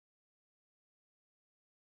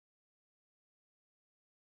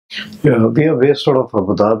Yeah, we are based out of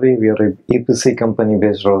Abu Dhabi. We are a EPC company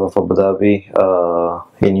based out of Abu Dhabi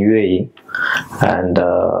in UAE, and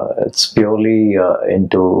it's purely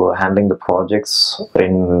into handling the projects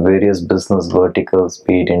in various business verticals,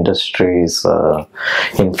 be it industries,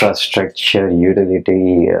 infrastructure,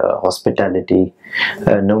 utility, hospitality,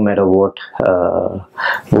 no matter what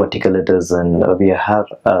vertical it is. And we have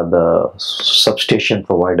the substation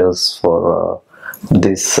providers for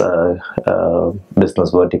these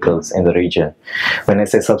business verticals in the region. When I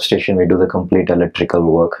say substation, we do the complete electrical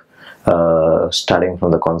work, starting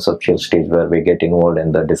from the conceptual stage where we get involved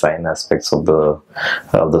in the design aspects of the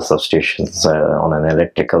substations on an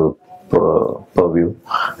electrical purview,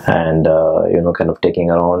 and kind of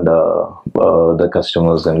taking around the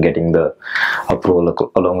customers and getting the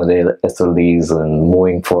approval along with the SLDs and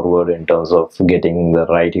moving forward in terms of getting the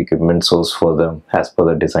right equipment source for them as per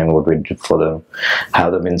the design what we did for them,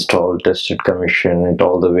 have them installed, tested, commissioned, and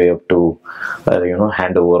all the way up to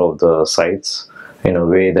handover of the sites in a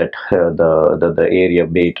way that the area,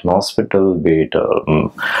 be it an hospital, be it a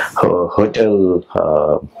hotel,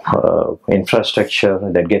 infrastructure,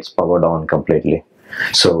 that gets powered on completely.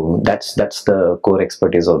 So that's the core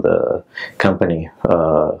expertise of the company,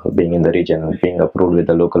 being in the region, being approved with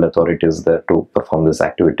the local authorities there to perform these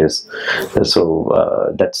activities.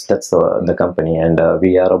 So that's the company, and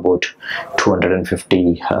we are about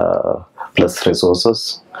 250 plus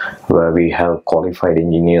resources, where we have qualified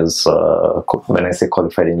engineers. When I say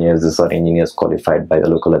qualified engineers, these are engineers qualified by the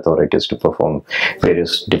local authorities to perform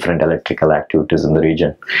various different electrical activities in the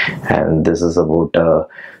region. And this is about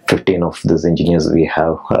 15 of these engineers we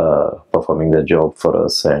have performing the job for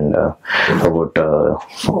us, and about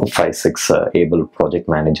 5-6 able project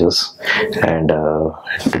managers. And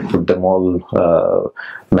to put them all,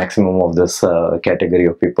 maximum of this category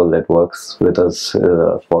of people that works with us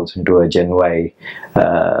falls into a Gen Y,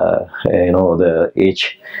 the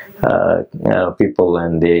age people,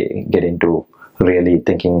 and they get into really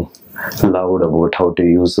thinking loud about how to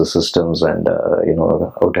use the systems, and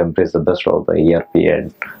how to embrace the best of the ERP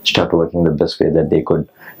and start working the best way that they could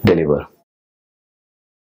deliver.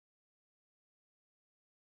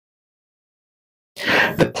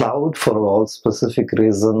 The cloud, for all specific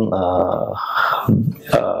reason,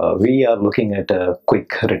 we are looking at a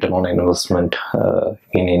quick return on investment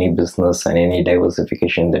in any business and any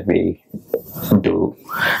diversification that we do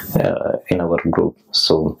in our group.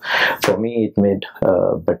 So for me it made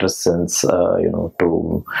better sense,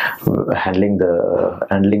 to handling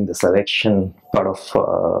the selection part of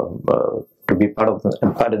to be part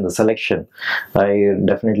in the selection. I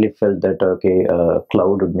definitely felt that okay,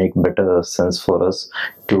 cloud would make better sense for us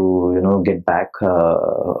to get back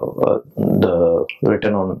the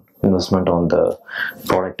return on investment on the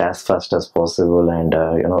product as fast as possible, and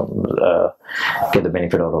get the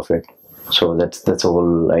benefit out of it. So that's the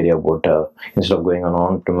whole idea about, instead of going on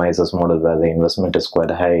on-premises model where the investment is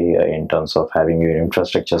quite high in terms of having your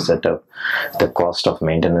infrastructure set up, the cost of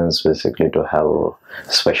maintenance basically to have a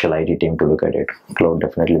special IT team to look at it. Cloud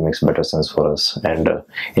definitely makes better sense for us, and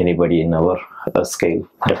anybody in our scale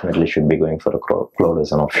definitely should be going for a cloud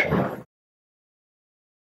as an option.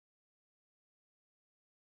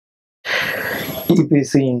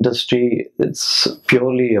 EPC industry, it's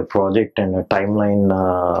purely a project and a timeline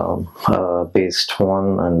based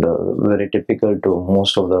one, and very typical to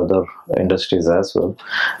most of the other industries as well.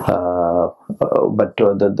 But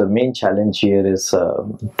the main challenge here is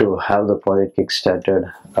to have the project kick-started,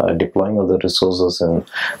 deploying of the resources in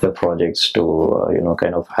the projects to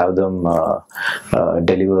kind of have them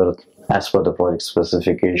deliver as per the project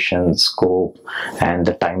specification, scope, and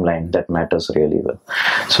the timeline. That matters really well.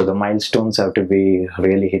 So the milestones have to be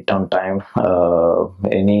really hit on time.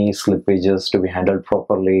 Any slippages to be handled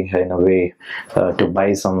properly in a way to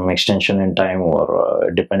buy some extension in time,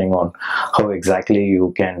 or depending on how exactly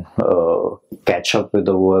you can catch up with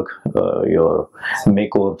the work, your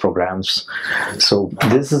makeover programs. So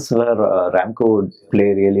this is where Ramco would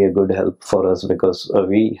play really a good help for us, because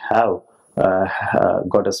we have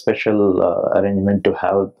got a special arrangement to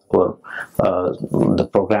have for the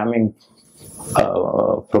programming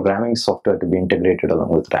software to be integrated along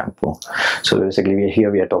with Ramco. So basically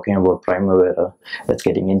we are talking about Primavera that's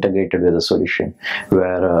getting integrated with a solution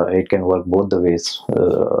where it can work both the ways,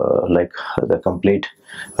 like the complete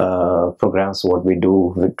programs what we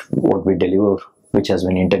do, with what we deliver, which has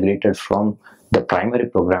been integrated from the primary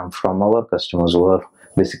program from our customers who are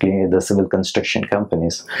basically the civil construction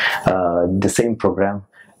companies. The same program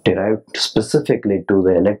derived specifically to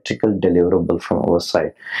the electrical deliverable from our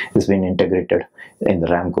side is being integrated in the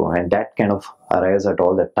Ramco, and that kind of arrives at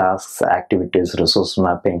all the tasks, activities, resource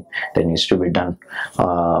mapping that needs to be done,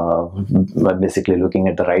 by basically looking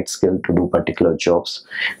at the right skill to do particular jobs.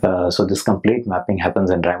 So this complete mapping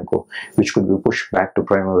happens in Ramco, which could be pushed back to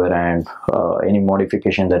Primavera, and any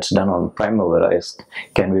modification that's done on Primavera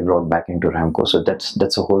can be brought back into Ramco. So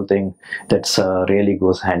that's a whole thing that's really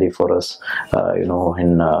goes handy for us,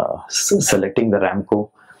 in selecting the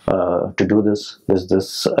Ramco. To do this is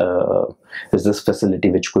this facility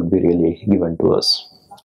which could be really given to us.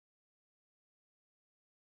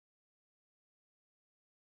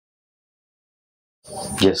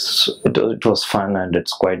 Yes, it was fun, and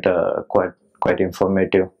it's quite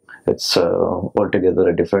informative. It's altogether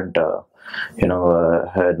a different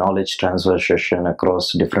knowledge transfer session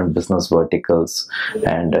across different business verticals,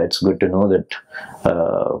 and it's good to know that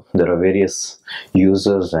there are various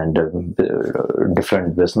users and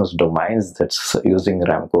different business domains that's using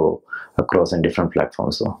Ramco across in different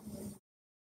platforms. So